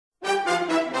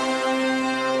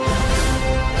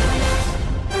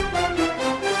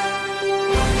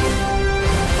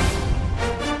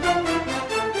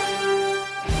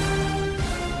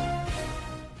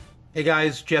Hey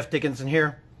guys, Jeff Dickinson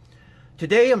here.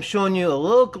 Today I'm showing you a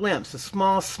little glimpse, a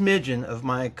small smidgen of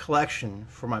my collection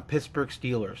for my Pittsburgh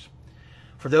Steelers.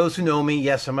 For those who know me,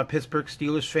 yes, I'm a Pittsburgh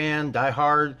Steelers fan, die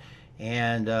hard,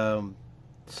 and some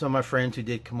of my friends who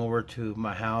did come over to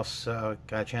my house got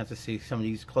a chance to see some of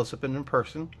these close up in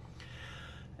person.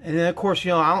 And then of course,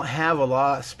 you know, I don't have a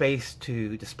lot of space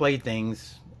to display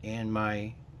things in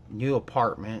my new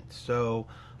apartment, so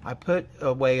I put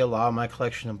away a lot of my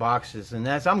collection of boxes. And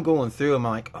as I'm going through them,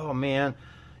 I'm like, oh man,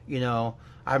 you know,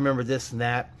 I remember this and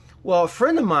that. Well, a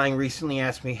friend of mine recently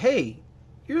asked me, hey,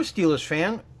 you're a Steelers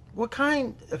fan, what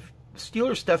kind of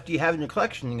Steelers stuff do you have in your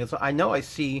collection? Because I know I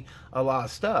see a lot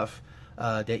of stuff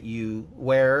that you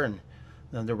wear, and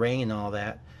the ring and all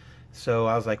that. So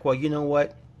I was like, well, you know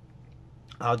what,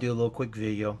 I'll do a little quick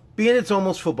video. Being it's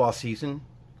almost football season,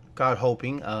 God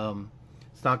hoping,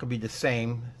 it's not going to be the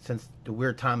same since the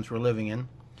weird times we're living in.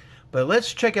 But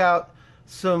let's check out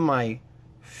some of my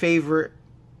favorite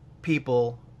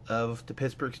people of the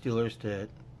Pittsburgh Steelers that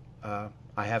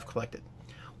I have collected.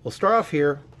 We'll start off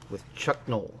here with Chuck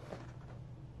Noll.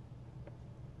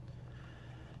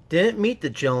 Didn't meet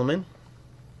the gentleman.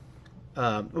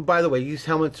 By the way, these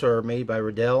helmets are made by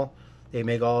Riddell. They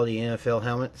make all the NFL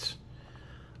helmets.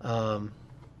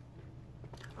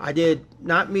 I did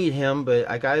not meet him, but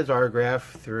I got his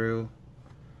autograph through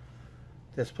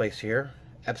this place here,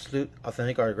 Absolute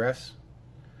Authentic Autographs.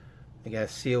 They got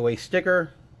a COA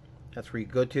sticker. That's where you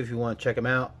go to if you want to check them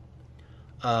out.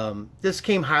 This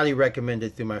came highly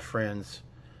recommended through my friends,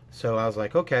 so I was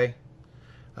like, okay.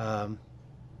 And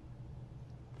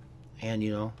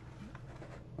you know,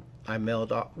 I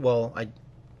mailed off. Well, I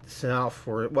sent out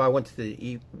for it. Well, I went to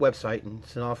the website and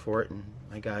sent off for it, and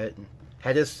I got it and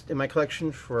had this in my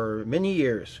collection for many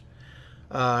years.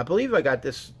 I believe I got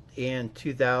this in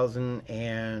 2000,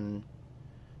 and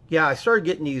yeah, I started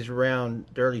getting these around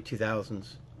the early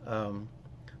 2000s.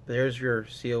 There's your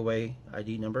COA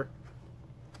ID number.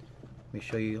 Let me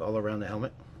show you all around the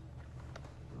helmet.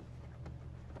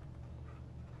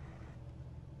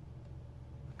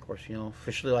 Of course, you know,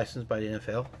 officially licensed by the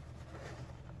NFL.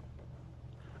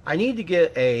 I need to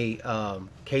get a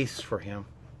case for him.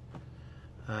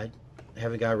 I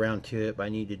haven't got around to it, but I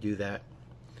need to do that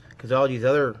because all these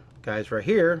other guys right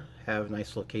here have nice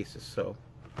little cases, so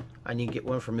I need to get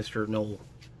one for Mr. Noll.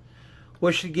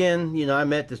 Which again, you know, I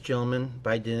met this gentleman,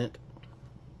 but I didn't.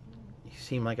 He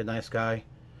seemed like a nice guy.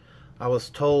 I was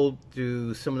told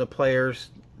through some of the players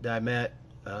that I met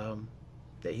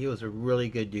that he was a really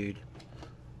good dude.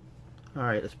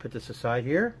 Alright, let's put this aside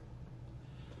here.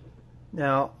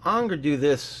 Now, I'm going to do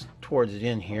this towards the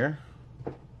end here,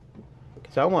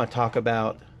 because I want to talk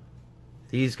about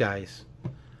these guys.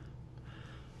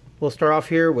 We'll start off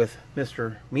here with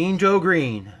Mr. Mean Joe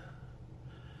Green.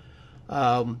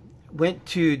 Went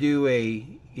to do a,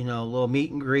 you know, little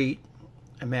meet and greet.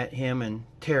 I met him and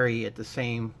Terry at the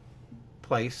same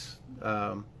place.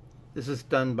 This is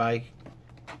done by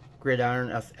Gridiron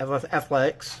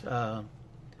Athletics.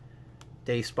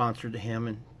 They sponsored him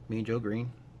and Mean Joe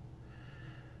Green.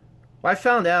 What I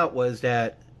found out was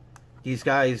that these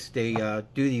guys, they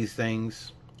do these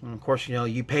things. And of course, you know,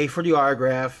 you pay for the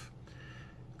autograph.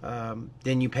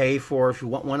 Then you pay for if you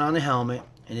want one on the helmet.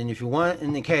 And then if you want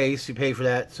in the case, you pay for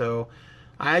that. So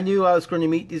I knew I was going to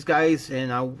meet these guys,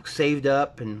 and I saved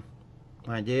up. And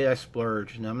when I did, I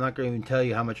splurged. And I'm not going to even tell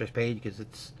you how much I paid, because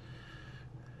it's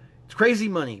crazy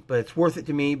money. But it's worth it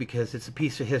to me because it's a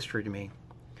piece of history to me.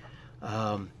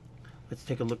 Let's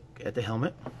take a look at the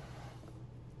helmet.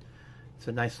 It's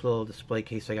a nice little display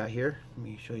case I got here. Let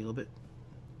me show you a little bit.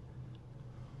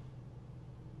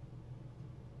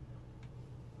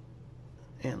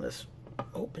 And let's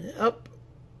open it up.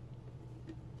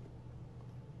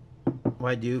 What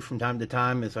I do from time to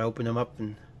time is I open them up,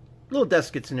 and a little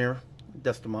dust gets in there,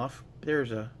 dust them off.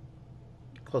 There's a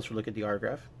closer look at the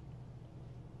autograph.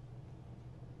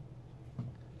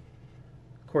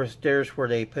 Of course, there's where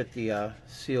they put the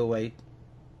COA.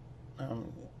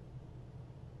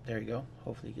 There you go.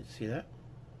 Hopefully you can see that.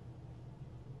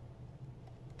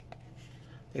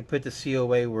 They put the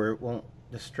COA where it won't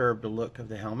disturb the look of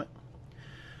the helmet.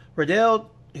 Riddell,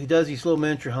 who does these little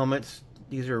miniature helmets,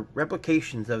 these are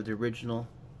replications of the original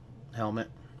helmet.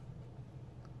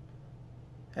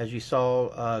 As you saw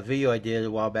a video I did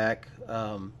a while back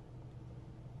of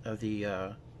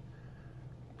the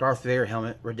Darth Vader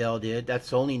helmet Riddell did.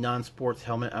 That's the only non-sports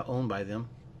helmet owned by them.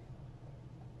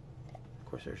 Of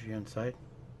course, there's your inside.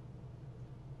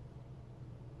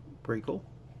 Pretty cool.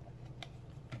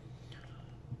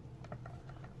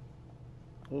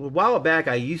 Well, a while back,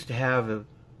 I used to have a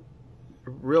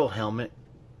real helmet,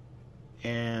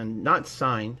 and not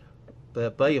signed, but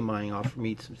a buddy of mine offered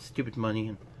me some stupid money,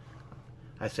 and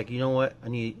I said, you know what? I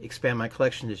need to expand my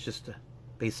collection. It's just a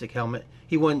basic helmet.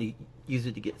 He wanted to use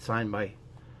it to get signed by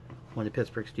one of the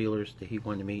Pittsburgh Steelers that he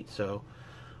wanted to meet. So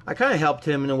I kind of helped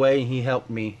him in a way, and he helped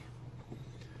me.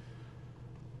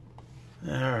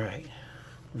 All right.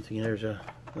 Once again, there's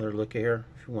another look here.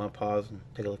 If you want to pause and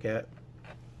take a look at it.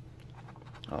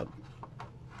 I'll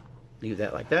leave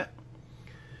that like that.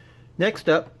 Next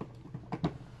up,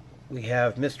 we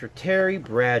have Mr. Terry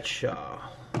Bradshaw.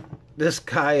 This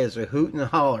guy is a hoot and a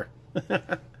holler.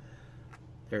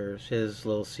 There's his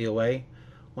little COA.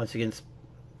 Once again,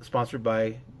 sponsored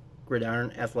by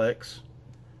Gridiron Athletics.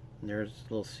 And there's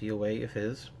a little COA of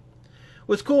his.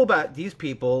 What's cool about these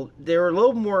people, they're a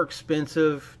little more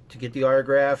expensive to get the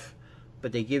autograph,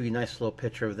 but they give you a nice little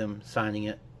picture of them signing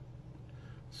it.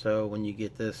 So when you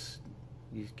get this,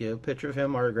 you get a picture of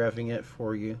him autographing it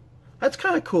for you. That's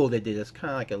kind of cool they did. It's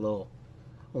kind of like a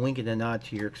wink and a nod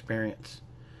to your experience.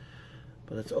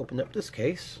 But let's open up this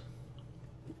case.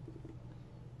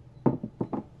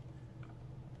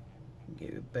 Give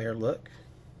you a better look.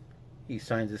 He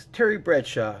signs this Terry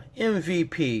Bradshaw,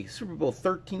 MVP, Super Bowl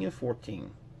 13 and 14.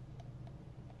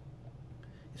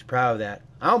 He's proud of that.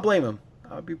 I don't blame him.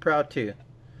 I would be proud too.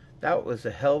 That was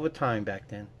a hell of a time back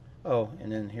then. Oh,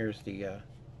 and then here's the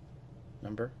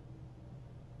number.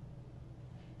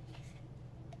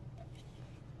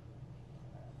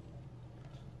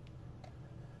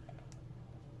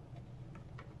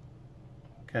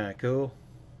 Kind of cool.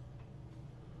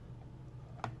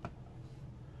 Let's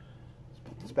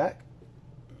put this back.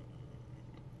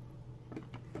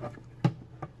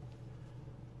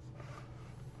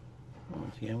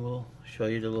 Once again, we'll show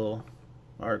you the little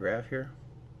autograph here.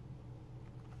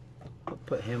 We'll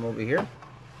put him over here.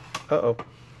 Uh-oh.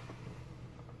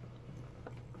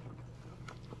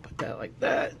 Put that like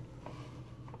that.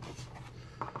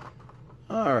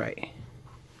 Alright.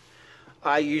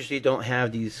 I usually don't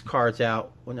have these cards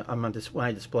out when I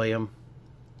display them.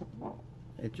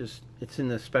 It's in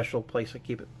the special place I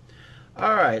keep it.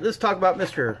 Alright, let's talk about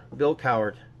Mr. Bill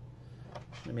Coward.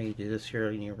 Let me do this here.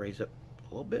 I need to raise up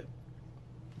a little bit.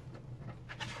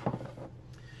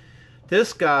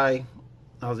 This guy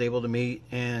I was able to meet,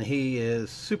 and he is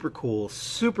super cool,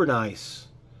 super nice.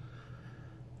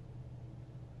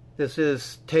 This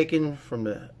is taken from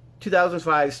the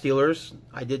 2005 Steelers.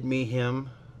 I did meet him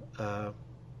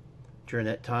during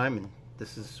that time, and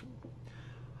this is,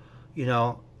 you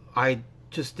know, I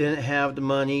just didn't have the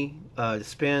money to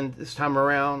spend this time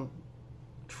around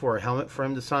for a helmet for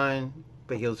him to sign,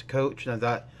 but he was a coach, and I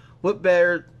thought, what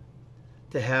better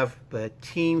to have a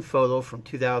team photo from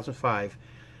 2005.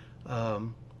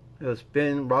 It was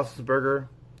Ben Roethlisberger.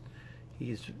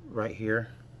 He's right here.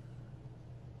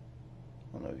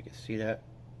 I don't know if you can see that.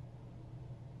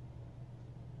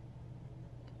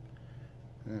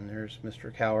 And then there's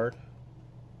Mr. Coward.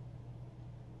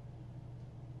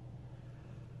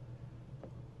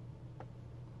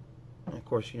 And of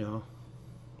course, you know,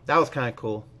 that was kind of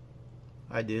cool.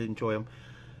 I did enjoy him.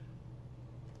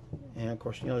 And of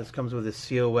course, you know, this comes with a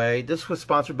COA. This was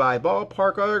sponsored by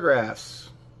Ballpark Autographs.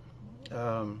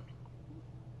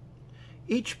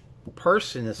 Each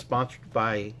person is sponsored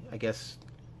by, I guess,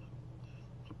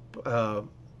 you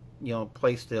know,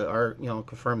 place that are, you know,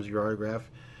 confirms your autograph.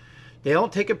 They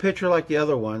don't take a picture like the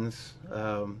other ones,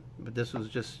 but this was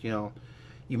just, you know,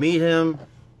 you meet him,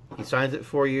 he signs it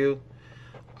for you.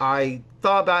 I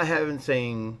thought about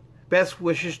saying, best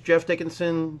wishes, Jeff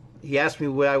Dickinson. He asked me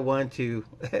what I wanted to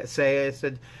say. I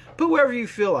said, put whatever you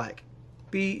feel like.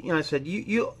 You know, I said,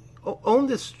 you own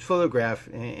this photograph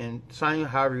and sign it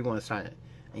however you want to sign it.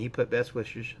 And he put best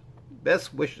wishes,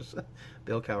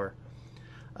 Bill Coward.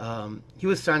 He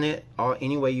was signing it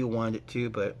any way you wanted it to,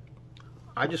 but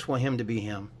I just want him to be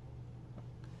him.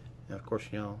 And of course,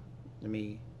 you know, let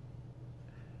me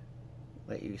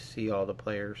let you see all the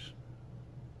players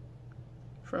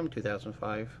from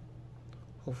 2005.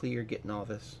 Hopefully you're getting all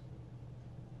this.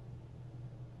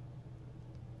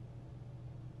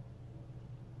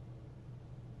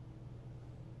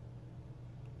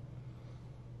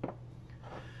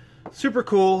 Super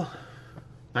cool.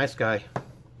 Nice guy.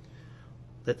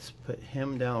 Let's put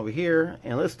him down over here,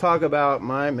 and let's talk about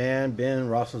my man Ben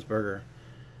Roethlisberger.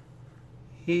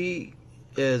 He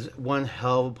is one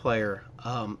hell of a player.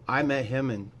 I met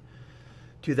him in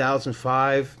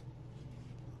 2005.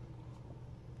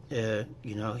 You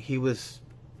know,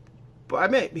 I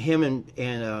met him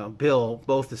and Bill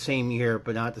both the same year,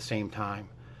 but not at the same time.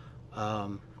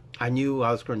 I knew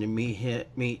I was going to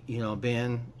meet you know,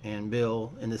 Ben and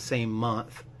Bill in the same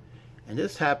month, and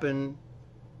this happened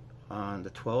on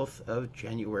the 12th of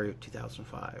January of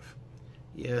 2005.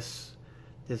 Yes,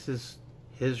 This is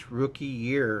his rookie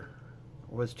year.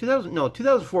 Was 2000? No,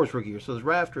 2004 is rookie year. So it was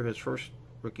right after his first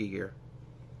rookie year.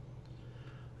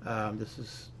 This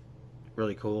is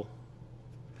really cool.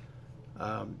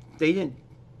 They didn't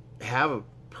have a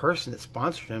person that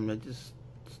sponsored him. They just,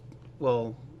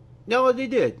 well, no, they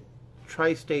did.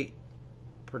 Tri-State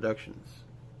Productions,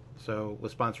 so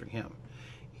was sponsoring him.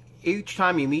 Each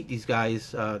time you meet these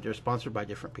guys, they're sponsored by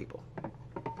different people.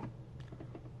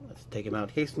 Let's take him out of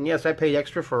the case. And yes, I paid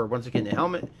extra for, once again, the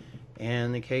helmet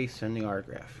and the case and the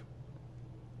autograph.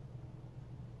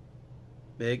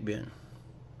 Big Ben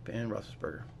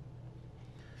Roethlisberger.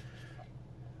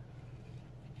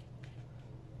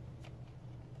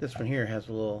 This one here has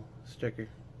a little sticker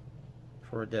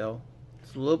for Adele.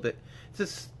 It's a little bit, it's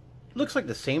just, looks like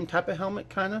the same type of helmet,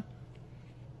 kind of.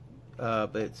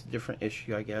 But it's a different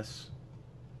issue, I guess.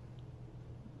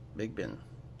 Big Ben.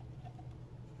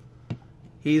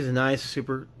 He's a nice,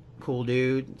 super cool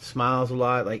dude. Smiles a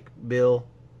lot, like Bill.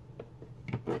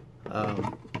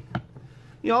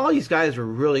 You know, all these guys were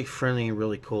really friendly and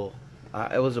really cool.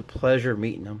 It was a pleasure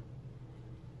meeting them.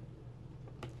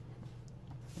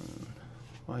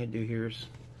 All I do here is,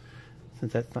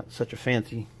 since that's not such a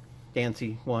fancy,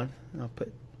 dancy one, I'll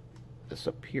put this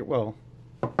up here. Well,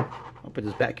 I'll put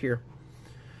this back here.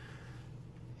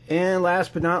 And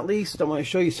last but not least, I want to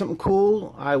show you something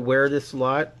cool. I wear this a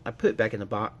lot. I put it back in the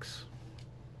box.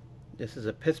 This is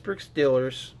a Pittsburgh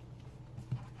Steelers.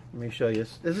 Let me show you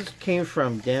this. This came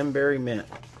from Danbury Mint.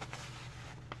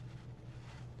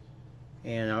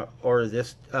 And I ordered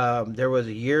this. There was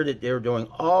a year that they were doing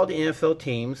all the NFL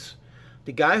teams.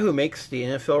 The guy who makes the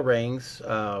NFL rings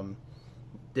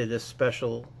did this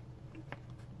special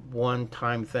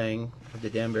one-time thing with the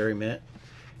Danbury Mint.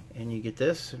 And you get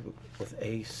this with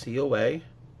a COA.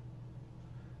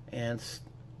 And it's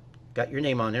got your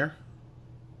name on there.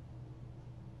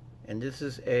 And this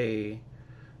is a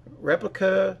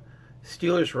replica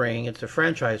Steelers ring. It's a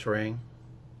franchise ring.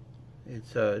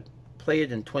 It's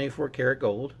plated in 24 karat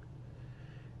gold.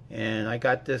 And I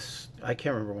got this, I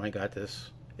can't remember when I got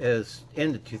this. It was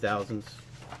in the 2000s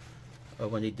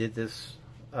when they did this.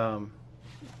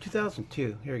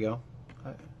 2002, here we go.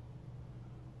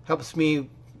 Helps me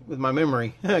with my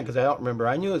memory because I don't remember.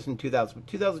 I knew it was in 2000.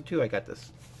 2002 I got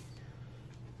this.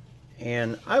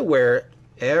 And I wear it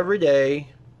every day.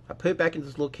 I put it back in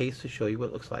this little case to show you what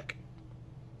it looks like.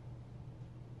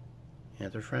 And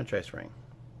it's a franchise ring.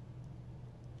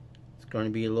 It's going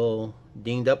to be a little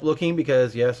dinged up looking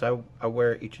because, yes, I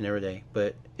wear it each and every day.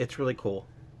 But it's really cool.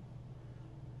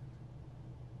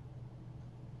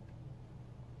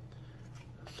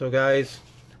 So, guys,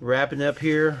 wrapping up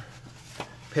here.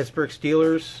 Pittsburgh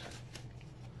Steelers.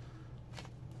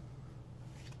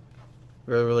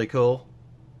 Really, really cool.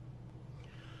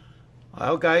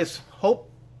 Well, guys, hope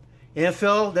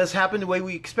NFL does happen the way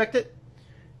we expect it.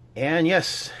 And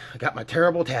yes, I got my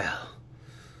terrible towel.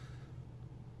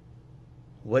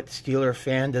 What Steeler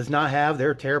fan does not have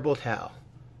their terrible towel?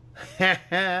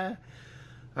 Alright,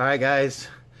 guys.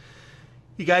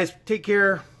 You guys take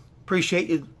care. Appreciate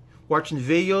you watching the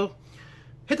video.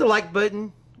 Hit the like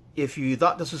button if you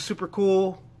thought this was super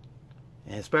cool.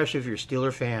 And especially if you're a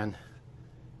Steeler fan.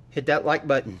 Hit that like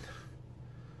button.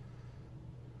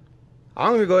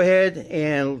 I'm going to go ahead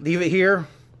and leave it here.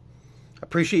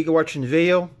 Appreciate you watching the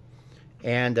video.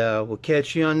 And we'll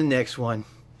catch you on the next one.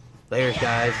 Later,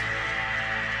 guys.